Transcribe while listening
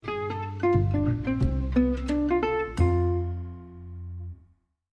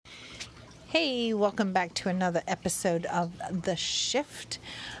Hey, welcome back to another episode of The Shift.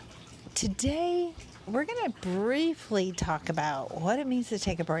 Today, we're going to briefly talk about what it means to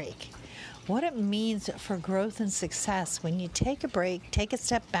take a break, what it means for growth and success when you take a break, take a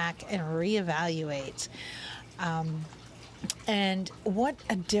step back, and reevaluate. And what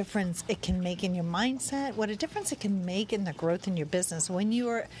a difference it can make in your mindset, what a difference it can make in the growth in your business when you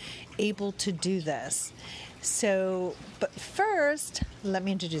are able to do this. But first, let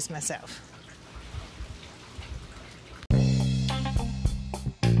me introduce myself.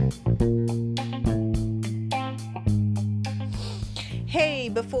 Hey,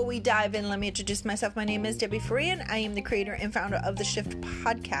 before we dive in, let me introduce myself. My name is Debbie Farian. I am the creator and founder of The Shift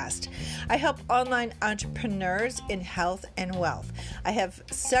podcast. I help online entrepreneurs in health and wealth. I have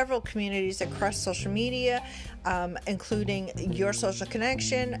several communities across social media, including Your Social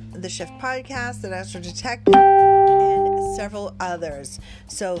Connection, The Shift podcast, The Natural Detective, and several others.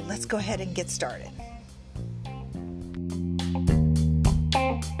 So let's go ahead and get started.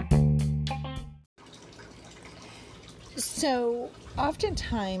 So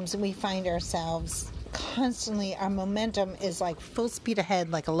oftentimes we find ourselves constantly, our momentum is like full speed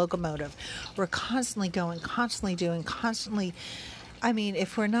ahead, like a locomotive. We're constantly going, constantly doing,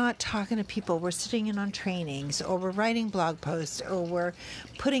 if we're not talking to people, we're sitting in on trainings, or we're writing blog posts, or we're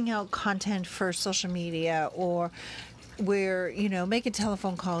putting out content for social media, or we're, making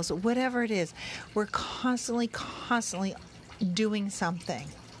telephone calls, whatever it is. We're constantly doing something.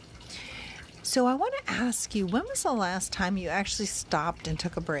 So I want to ask you, when was the last time you actually stopped and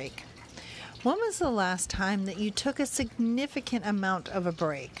took a break? When was the last time that you took a significant amount of a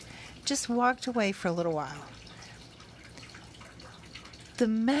break? Just walked away for a little while. The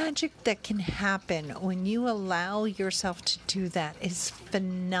magic that can happen when you allow yourself to do that is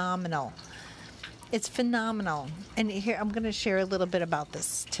phenomenal. It's phenomenal. And here, I'm going to share a little bit about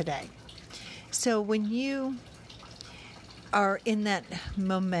this today. So when you are in that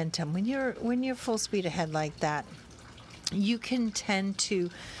momentum, when you're full speed ahead like that, you can tend to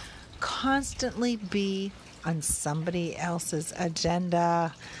constantly be on somebody else's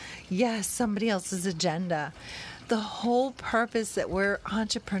agenda. Yes, somebody else's agenda. The whole purpose that we're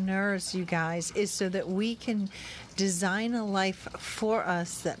entrepreneurs, you guys, is so that we can design a life for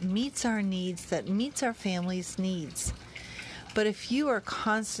us that meets our needs, that meets our family's needs. But if you are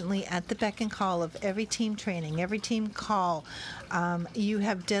constantly at the beck and call of every team training, every team call, you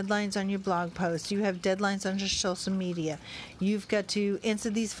have deadlines on your blog posts, you have deadlines on your social media, you've got to answer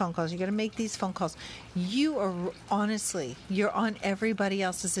these phone calls, you've got to make these phone calls. You're on everybody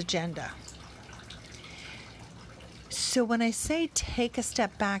else's agenda. So when I say take a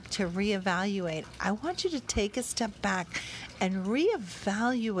step back to reevaluate, I want you to take a step back and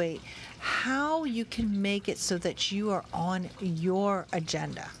reevaluate how you can make it so that you are on your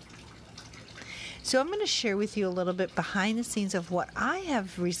agenda. So I'm going to share with you a little bit behind the scenes of what I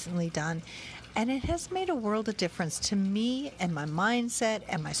have recently done, and it has made a world of difference to me and my mindset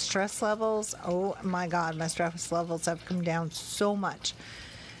and my stress levels. Oh my God, my stress levels have come down so much.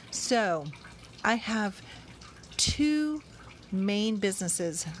 So I have two main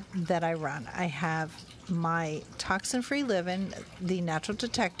businesses that I run. I have my Toxin-Free Living, The Natural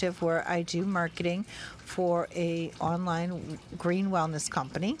Detective, where I do marketing for a online green wellness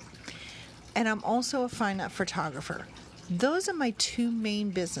company. And I'm also a fine art photographer. Those are my two main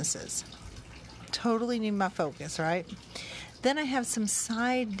businesses. Totally need my focus, right? Then I have some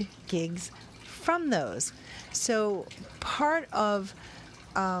side gigs from those. So part of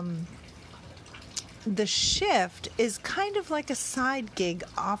The Shift is kind of like a side gig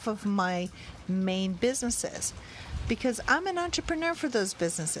off of my main businesses, because I'm an entrepreneur for those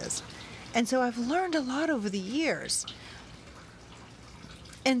businesses. And so I've learned a lot over the years.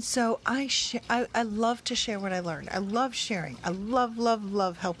 And so I love to share what I learned. I love sharing. I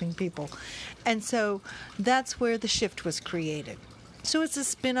love helping people. And so that's where The Shift was created. So it's a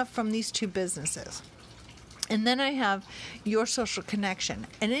spin-off from these two businesses. And then I have Your Social Connection.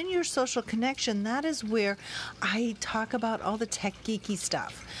 And in Your Social Connection, that is where I talk about all the tech geeky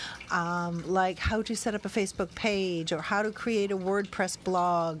stuff, like how to set up a Facebook page, or how to create a WordPress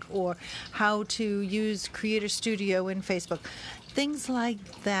blog, or how to use Creator Studio in Facebook. Things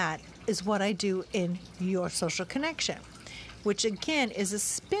like that is what I do in Your Social Connection, which again is a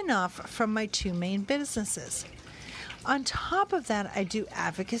spin-off from my two main businesses. On top of that, I do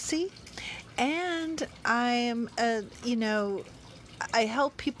advocacy. And I am, I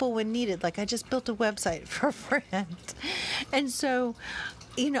help people when needed. Like I just built a website for a friend. And so,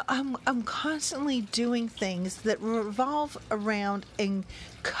 I'm constantly doing things that revolve around and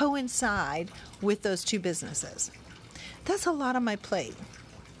coincide with those two businesses. That's a lot on my plate.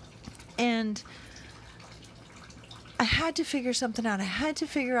 And I had to figure something out. I had to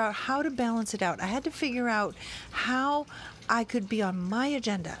figure out how to balance it out. I had to figure out how I could be on my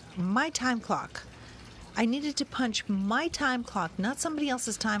agenda, my time clock. I needed to punch my time clock, not somebody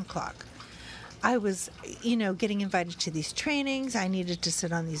else's time clock. I was, getting invited to these trainings. I needed to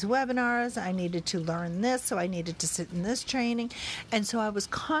sit on these webinars. I needed to learn this, so I needed to sit in this training. And so I was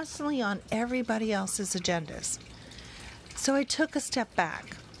constantly on everybody else's agendas. So I took a step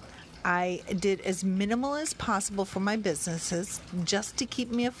back. I did as minimal as possible for my businesses just to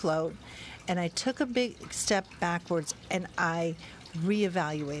keep me afloat. And I took a big step backwards and I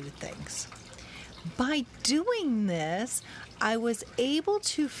reevaluated things. By doing this, I was able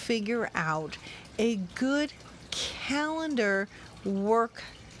to figure out a good calendar work.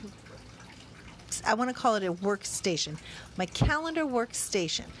 I want to call it a workstation, my calendar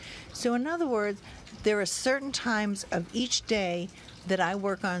workstation. So in other words, there are certain times of each day that I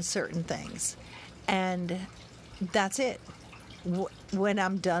work on certain things, and that's it. When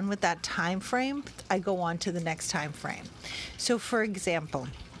I'm done with that time frame, I go on to the next time frame. So for example,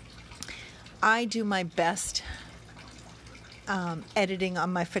 I do my best editing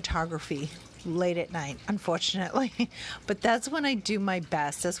on my photography late at night, unfortunately. But that's when I do my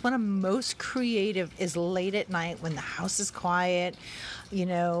best. That's when I'm most creative, is late at night when the house is quiet.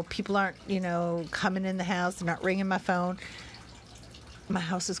 People aren't, coming in the house. They're not ringing my phone. My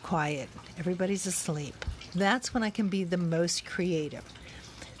house is quiet. Everybody's asleep. That's when I can be the most creative.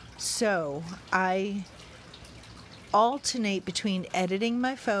 So I alternate between editing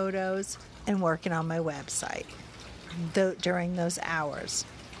my photos and working on my website during those hours.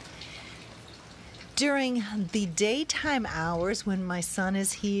 During the daytime hours when my son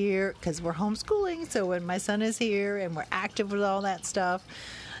is here, because we're homeschooling, so when my son is here and we're active with all that stuff,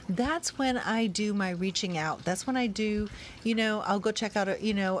 that's when I do my reaching out. That's when I do, I'll go check out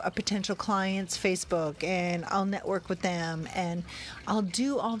a potential client's Facebook, and I'll network with them, and I'll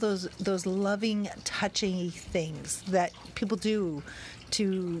do all those loving, touching things that people do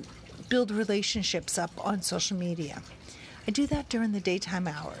to build relationships up on social media. I do that during the daytime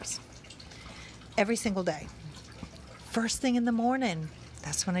hours. Every single day. First thing in the morning,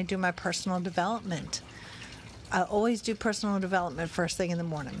 that's when I do my personal development. I always do personal development first thing in the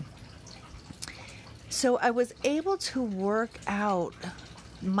morning. So I was able to work out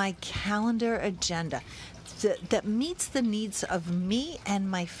my calendar agenda that meets the needs of me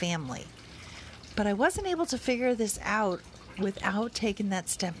and my family. But I wasn't able to figure this out without taking that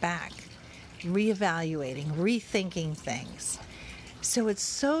step back, reevaluating, rethinking things. So it's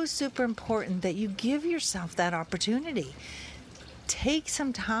so super important that you give yourself that opportunity. Take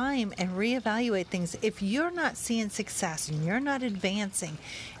some time and reevaluate things. If you're not seeing success and you're not advancing,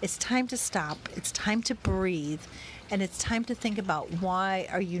 it's time to stop. It's time to breathe. And it's time to think about, why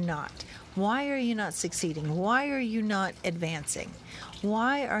are you not? Why are you not succeeding? Why are you not advancing?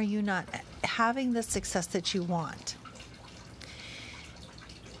 Why are you not having the success that you want?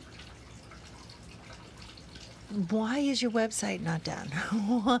 Why is your website not done?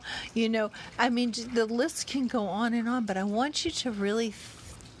 The list can go on and on, but I want you to really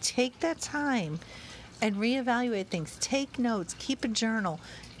take that time and reevaluate things. Take notes, keep a journal,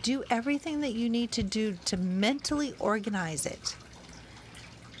 do everything that you need to do to mentally organize it.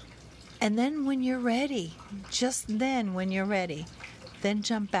 And then when you're ready, then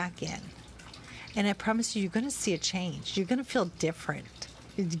jump back in. And I promise you, you're going to see a change. You're going to feel different.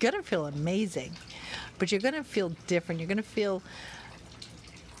 You're going to feel amazing. But you're going to feel different. You're going to feel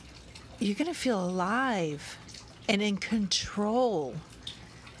alive and in control.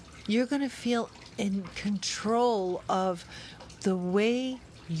 You're going to feel in control of the way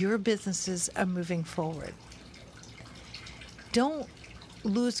your businesses are moving forward. Don't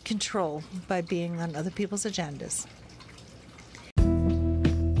lose control by being on other people's agendas.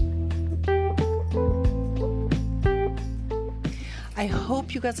 I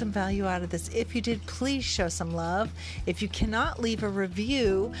hope you got some value out of this. If you did, please show some love. If you cannot leave a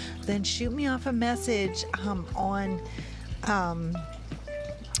review, then shoot me off a message on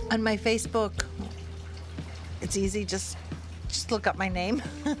my Facebook. It's easy. Just look up my name.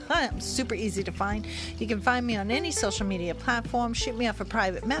 I'm super easy to find. You can find me on any social media platform. Shoot me off a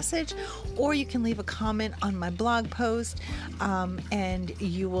private message, or you can leave a comment on my blog post, and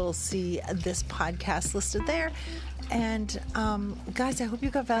you will see this podcast listed there. And guys, I hope you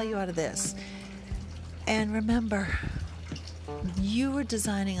got value out of this. And remember, you are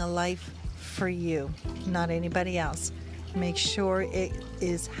designing a life for you, not anybody else. Make sure it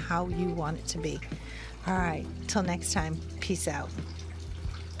is how you want it to be. All right, till next time, peace out.